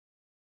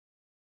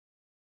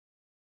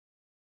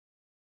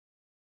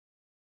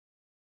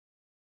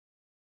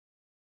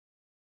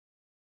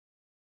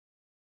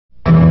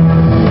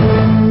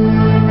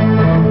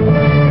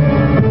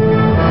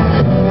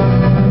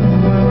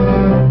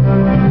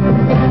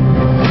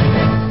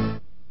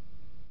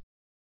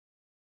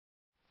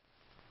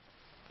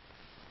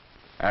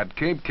At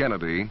Cape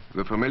Kennedy,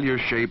 the familiar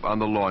shape on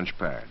the launch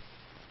pad,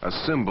 a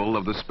symbol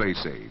of the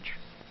space age.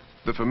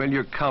 The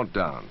familiar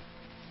countdown,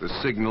 the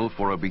signal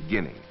for a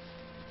beginning.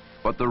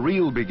 But the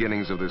real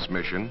beginnings of this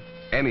mission,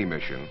 any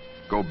mission,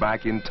 go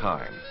back in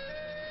time.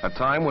 A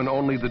time when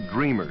only the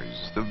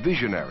dreamers, the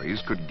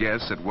visionaries, could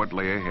guess at what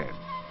lay ahead.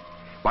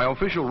 By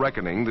official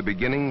reckoning, the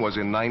beginning was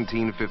in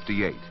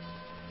 1958.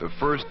 The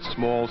first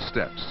small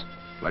steps,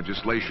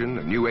 legislation,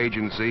 a new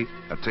agency,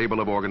 a table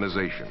of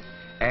organization,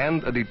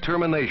 and a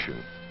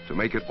determination to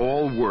make it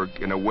all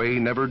work in a way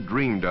never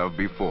dreamed of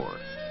before.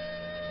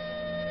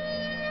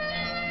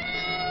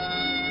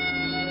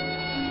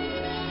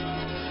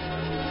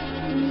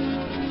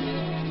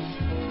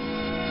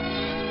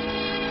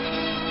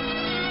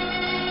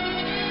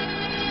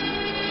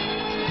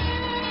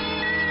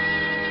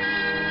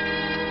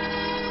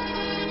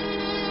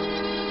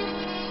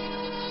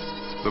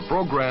 The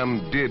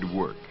program did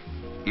work.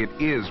 It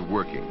is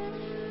working.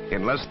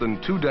 In less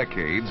than 2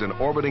 decades, an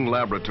orbiting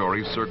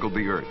laboratory circled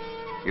the Earth,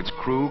 its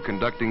crew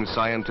conducting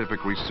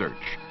scientific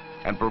research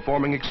and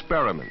performing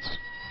experiments,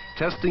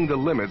 testing the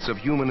limits of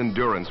human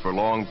endurance for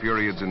long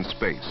periods in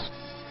space,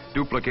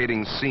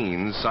 duplicating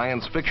scenes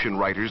science fiction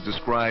writers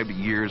described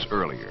years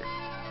earlier.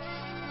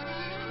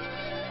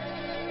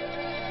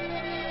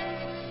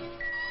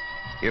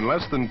 In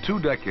less than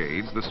 2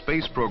 decades, the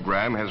space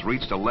program has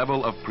reached a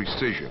level of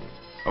precision,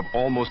 of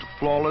almost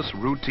flawless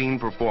routine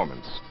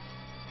performance.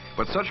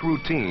 But such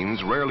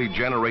routines rarely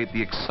generate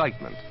the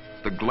excitement,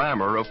 the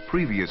glamour of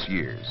previous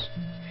years.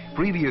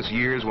 Previous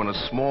years when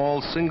a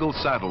small single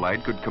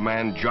satellite could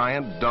command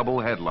giant double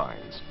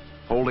headlines,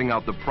 holding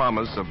out the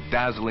promise of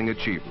dazzling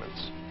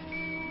achievements.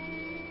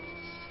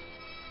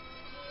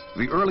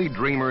 The early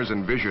dreamers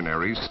and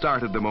visionaries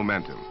started the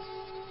momentum.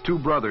 2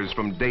 brothers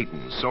from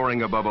Dayton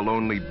soaring above a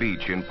lonely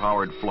beach in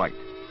powered flight.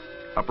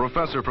 A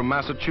professor from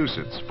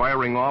Massachusetts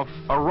firing off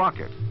a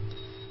rocket.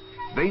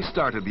 They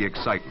started the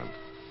excitement,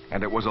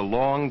 and it was a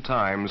long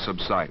time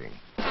subsiding.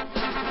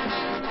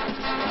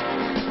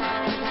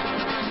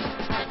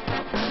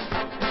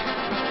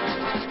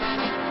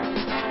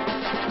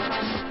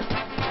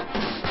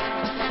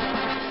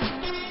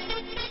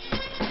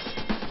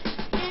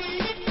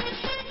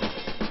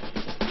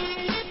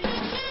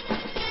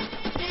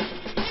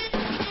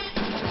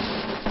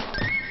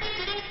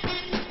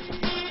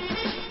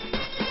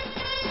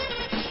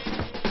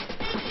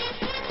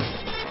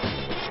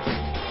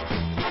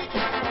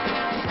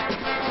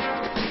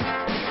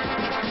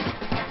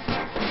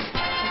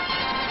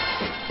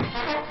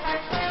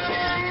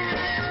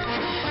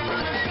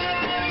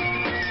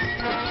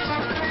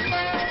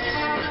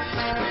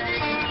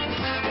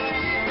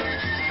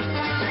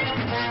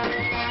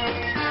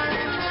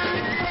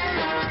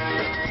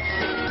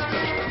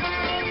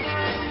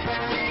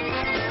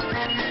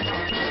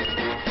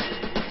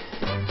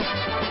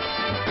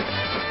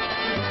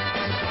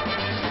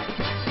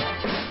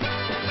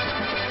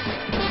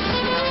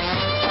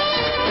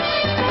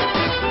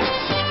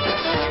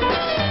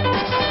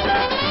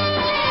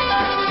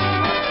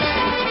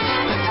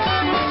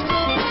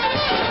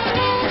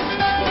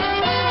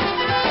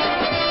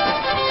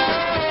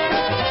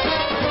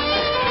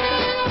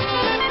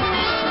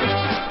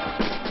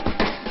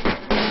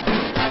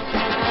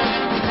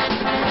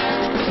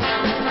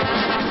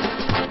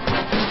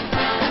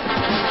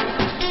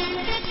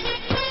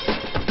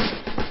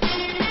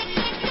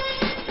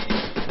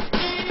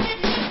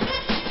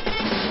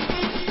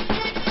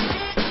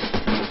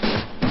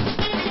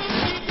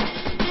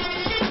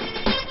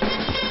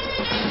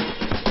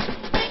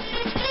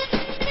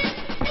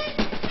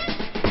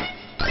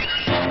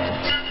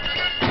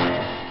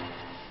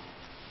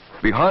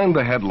 Behind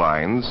the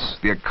headlines,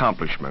 the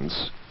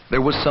accomplishments,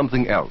 there was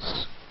something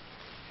else.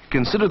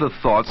 Consider the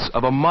thoughts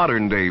of a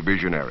modern-day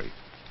visionary,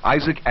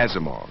 Isaac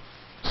Asimov,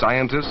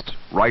 scientist,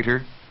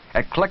 writer,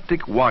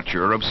 eclectic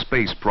watcher of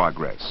space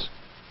progress.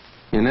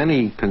 In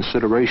any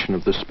consideration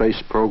of the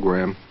space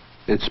program,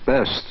 it's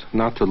best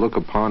not to look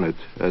upon it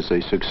as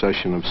a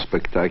succession of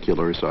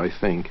spectaculars, I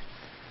think,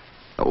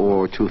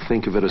 or to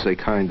think of it as a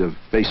kind of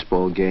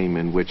baseball game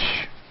in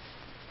which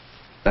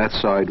that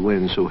side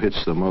wins who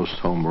hits the most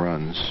home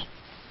runs.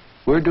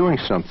 We're doing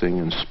something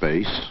in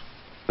space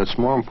that's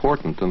more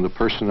important than the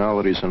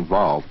personalities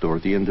involved or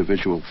the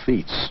individual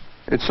feats.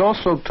 It's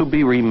also to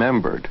be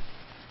remembered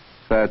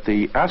that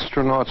the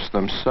astronauts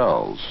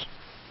themselves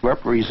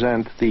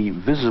represent the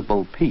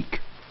visible peak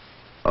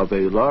of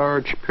a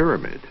large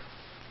pyramid,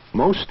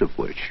 most of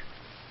which,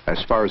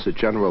 as far as the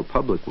general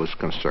public was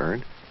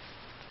concerned,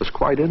 was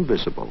quite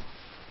invisible.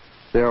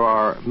 There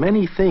are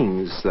many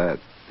things that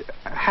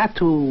had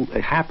to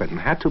happen,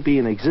 had to be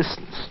in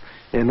existence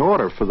in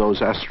order for those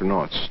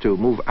astronauts to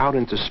move out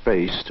into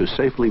space to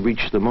safely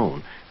reach the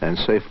moon and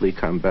safely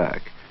come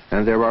back.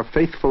 And there are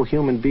faithful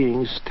human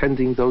beings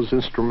tending those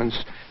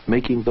instruments,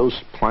 making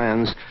those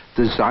plans,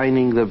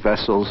 designing the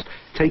vessels,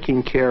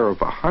 taking care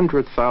of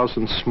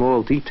 100,000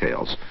 small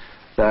details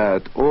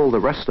that all the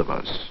rest of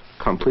us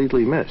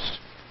completely miss.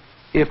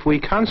 If we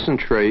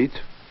concentrate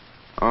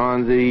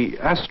on the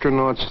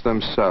astronauts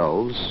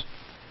themselves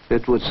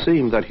it would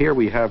seem that here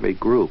we have a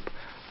group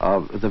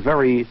of the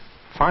very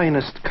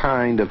finest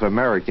kind of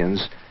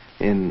Americans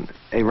in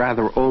a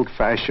rather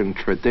old-fashioned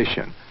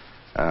tradition.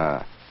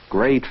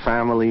 Great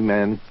family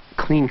men,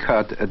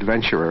 clean-cut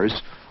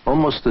adventurers,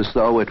 almost as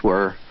though it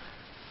were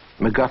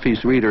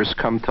McGuffey's Readers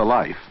come to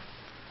life.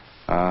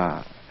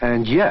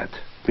 And yet,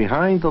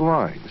 behind the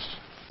lines,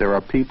 there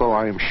are people,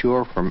 I am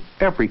sure, from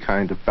every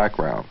kind of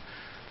background,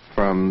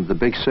 from the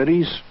big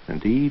cities,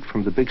 indeed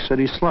from the big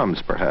city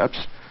slums,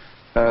 perhaps,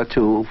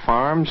 to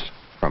farms,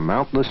 from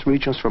mountainous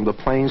regions, from the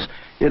plains.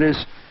 It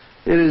is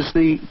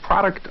the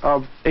product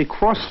of a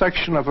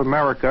cross-section of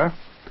America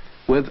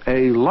with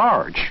a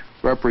large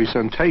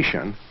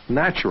representation,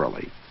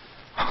 naturally,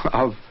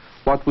 of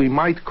what we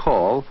might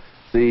call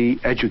the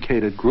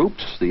educated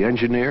groups, the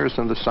engineers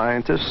and the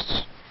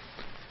scientists.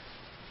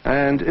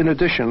 And in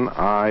addition,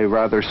 I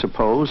rather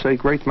suppose, a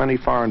great many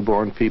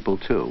foreign-born people,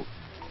 too.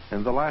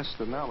 In the last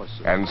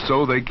analysis... And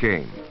so they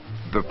came,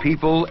 the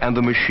people and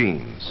the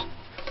machines,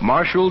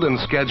 marshaled and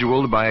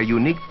scheduled by a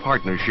unique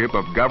partnership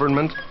of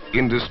government,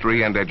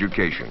 industry, and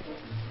education.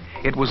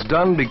 It was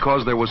done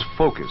because there was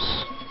focus,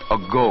 a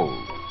goal.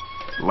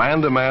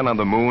 Land a man on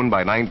the moon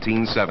by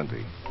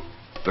 1970.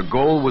 The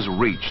goal was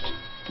reached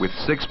with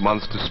 6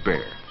 months to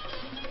spare.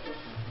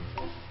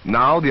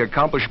 Now the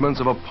accomplishments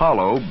of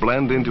Apollo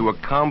blend into a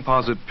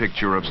composite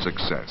picture of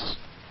success.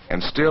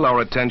 And still our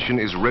attention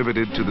is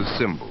riveted to the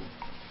symbol,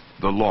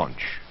 the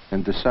launch.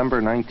 In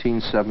December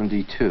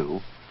 1972,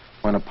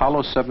 when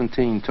Apollo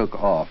 17 took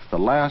off, the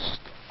last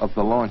of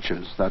the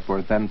launches that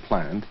were then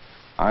planned,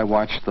 I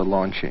watched the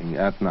launching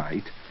at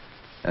night.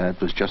 It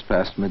was just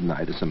past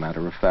midnight, as a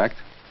matter of fact.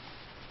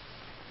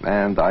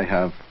 And I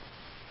have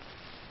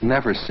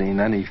never seen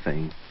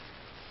anything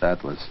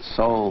that was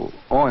so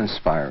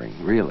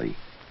awe-inspiring, really.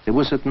 It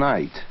was at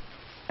night,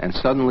 and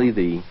suddenly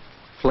the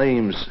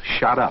flames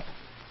shot up,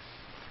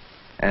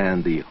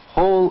 and the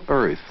whole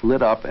Earth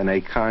lit up in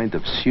a kind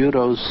of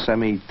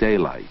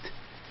pseudo-semi-daylight.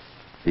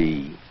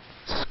 The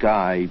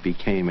sky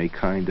became a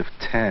kind of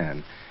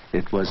tan.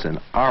 It was an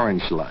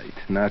orange light,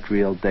 not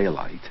real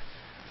daylight.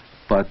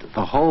 But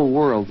the whole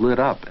world lit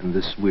up in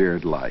this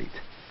weird light.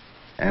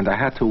 And I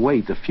had to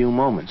wait a few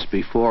moments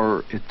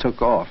before it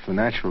took off. And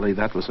naturally,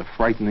 that was a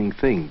frightening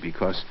thing,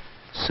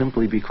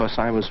 simply because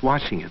I was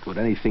watching it. Would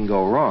anything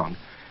go wrong?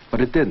 But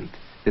it didn't.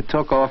 It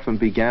took off and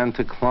began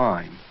to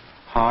climb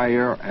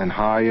higher and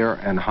higher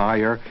and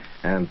higher,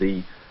 and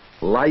the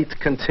light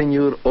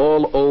continued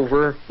all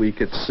over. We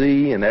could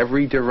see in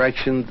every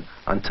direction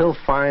until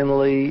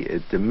finally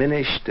it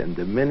diminished and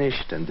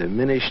diminished and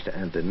diminished,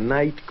 and the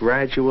night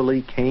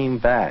gradually came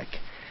back,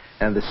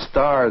 and the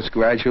stars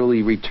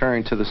gradually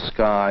returned to the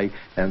sky,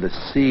 and the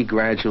sea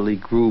gradually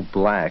grew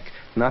black.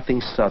 Nothing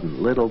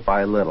sudden, little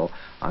by little,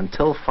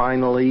 until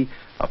finally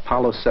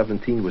Apollo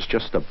 17 was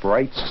just a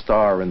bright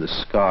star in the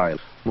sky,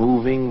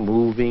 moving,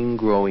 moving,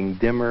 growing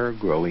dimmer,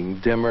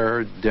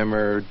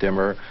 dimmer,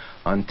 dimmer,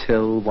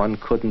 until one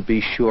couldn't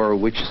be sure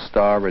which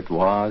star it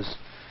was,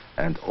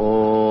 and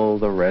all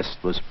the rest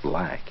was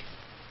black.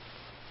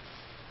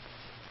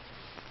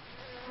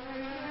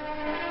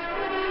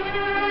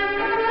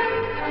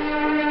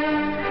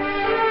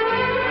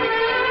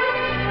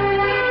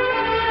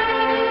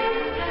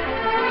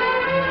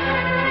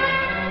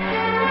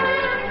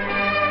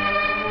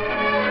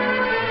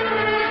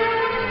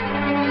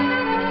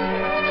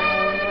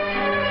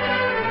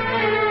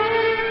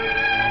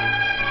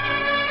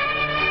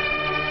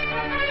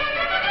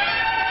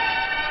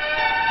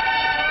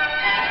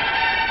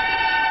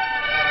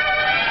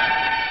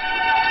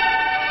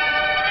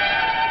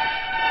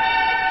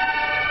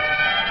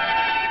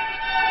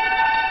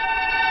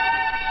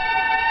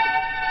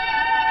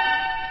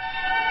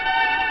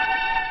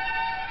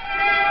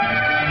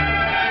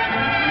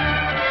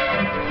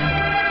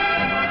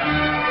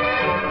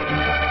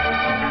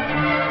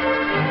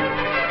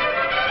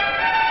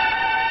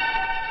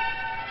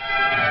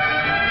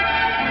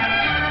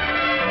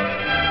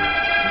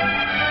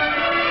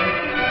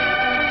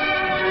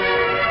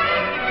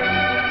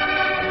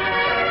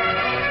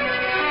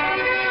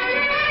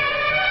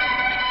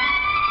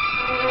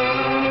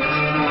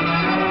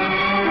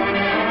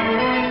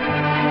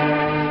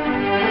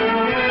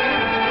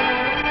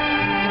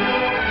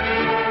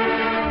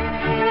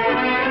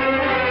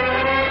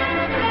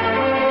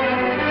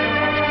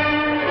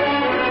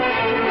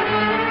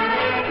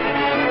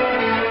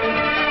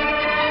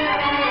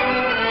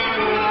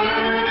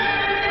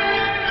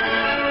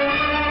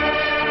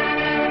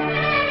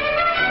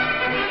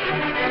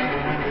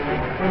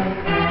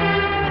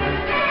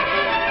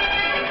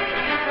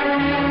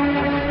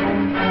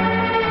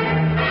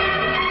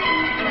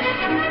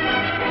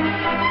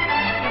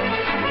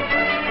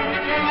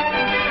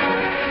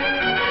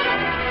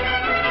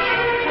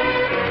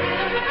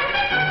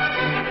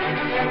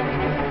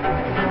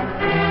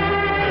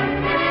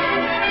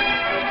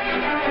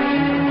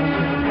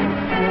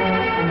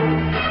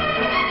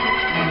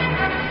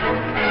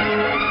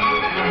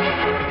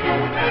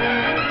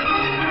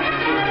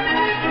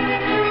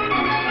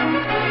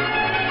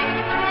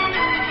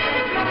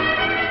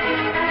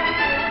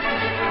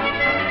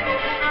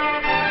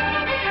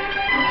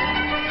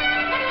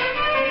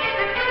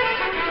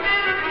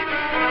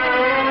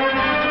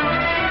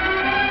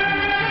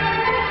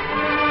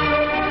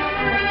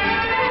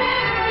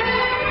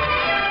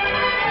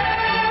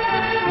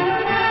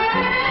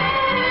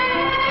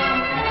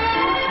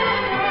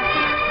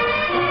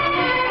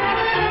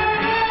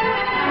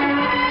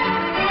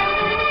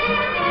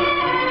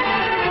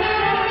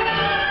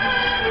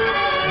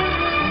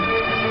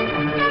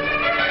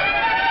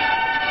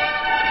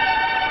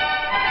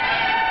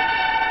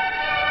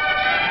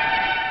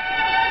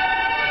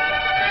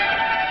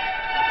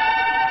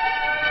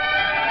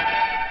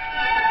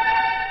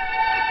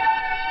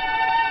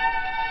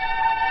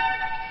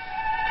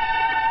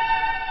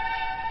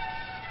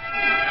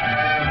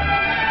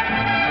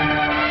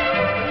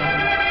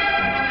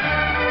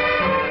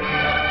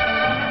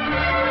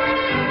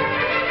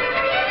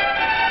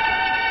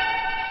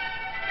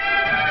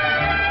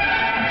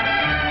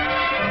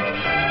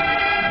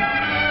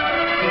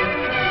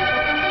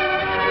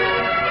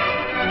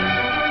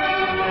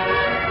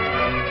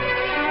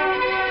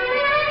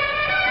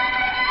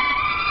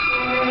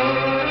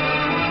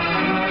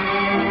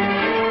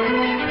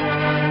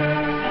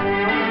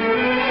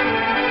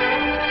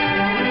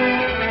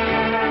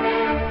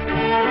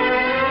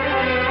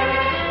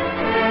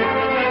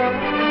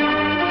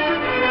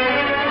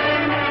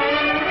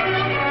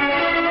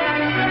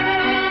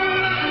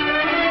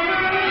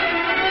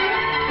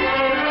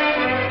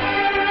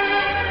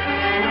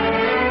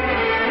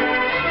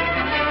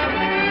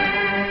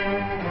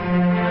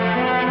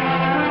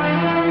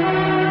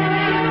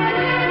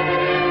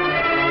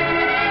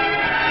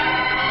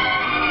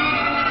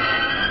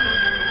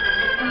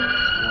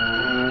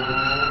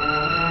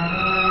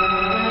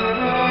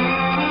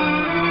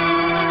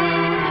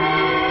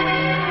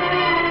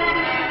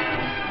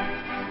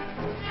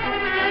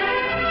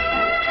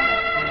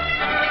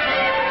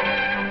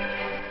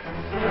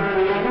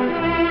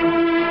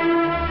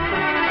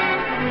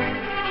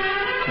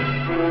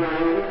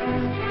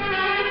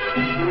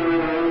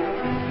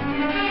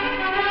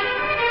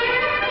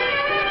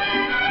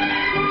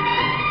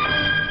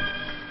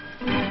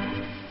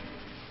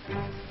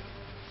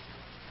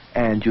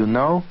 And you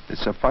know,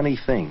 it's a funny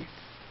thing.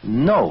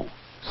 No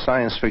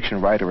science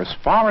fiction writer, as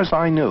far as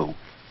I knew,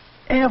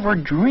 ever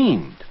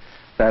dreamed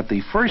that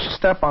the first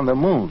step on the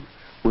moon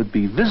would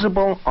be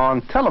visible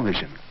on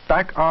television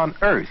back on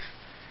Earth.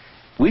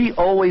 We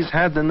always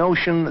had the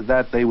notion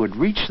that they would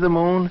reach the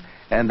moon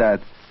and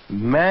that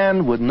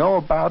man would know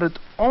about it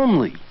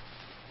only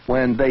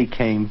when they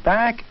came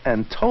back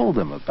and told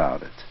them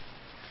about it.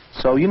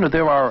 So, you know,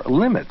 there are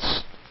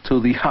limits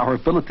to our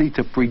ability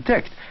to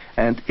predict.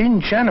 And in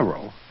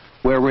general,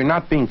 where we're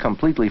not being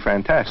completely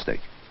fantastic,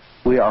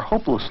 we are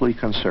hopelessly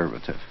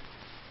conservative.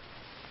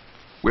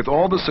 With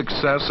all the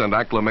success and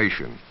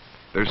acclamation,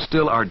 there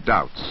still are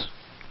doubts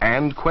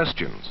and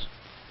questions.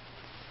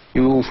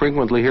 You will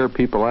frequently hear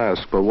people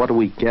ask, but what do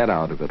we get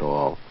out of it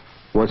all?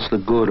 What's the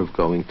good of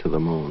going to the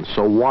moon?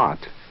 So what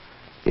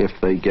if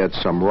they get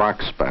some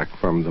rocks back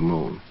from the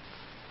moon?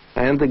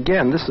 And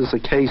again, this is a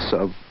case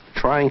of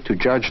trying to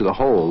judge the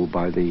whole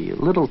by the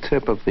little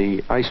tip of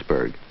the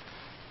iceberg.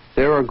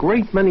 There are a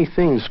great many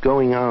things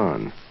going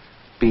on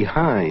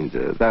behind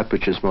that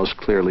which is most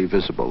clearly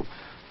visible.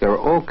 There are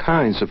all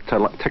kinds of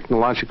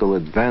technological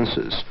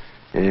advances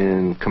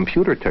in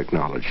computer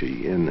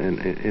technology,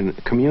 in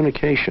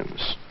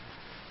communications,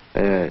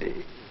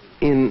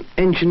 in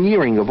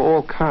engineering of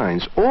all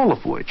kinds, all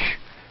of which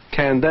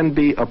can then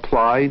be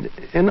applied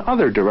in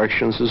other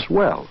directions as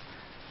well.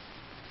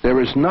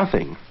 There is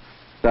nothing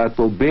that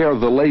will bear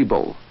the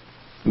label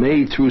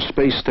made through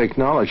space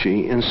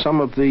technology in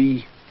some of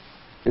the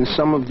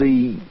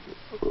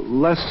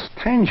less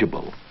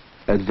tangible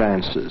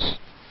advances.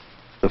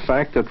 The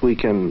fact that we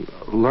can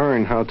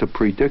learn how to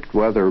predict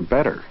weather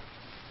better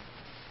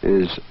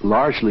is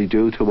largely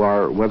due to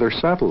our weather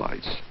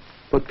satellites.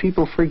 But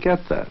people forget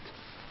that.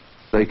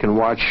 They can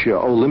watch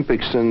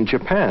Olympics in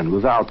Japan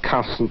without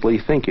constantly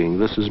thinking,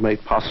 this is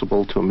made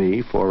possible to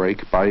me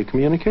by a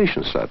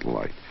communication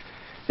satellite.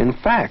 In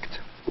fact,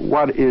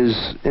 what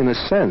is, in a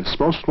sense,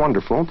 most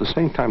wonderful, at the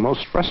same time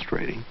most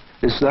frustrating,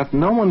 is that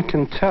no one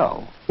can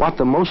tell what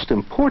the most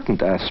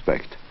important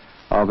aspect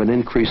of an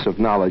increase of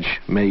knowledge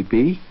may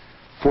be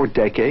for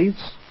decades,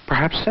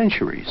 perhaps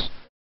centuries.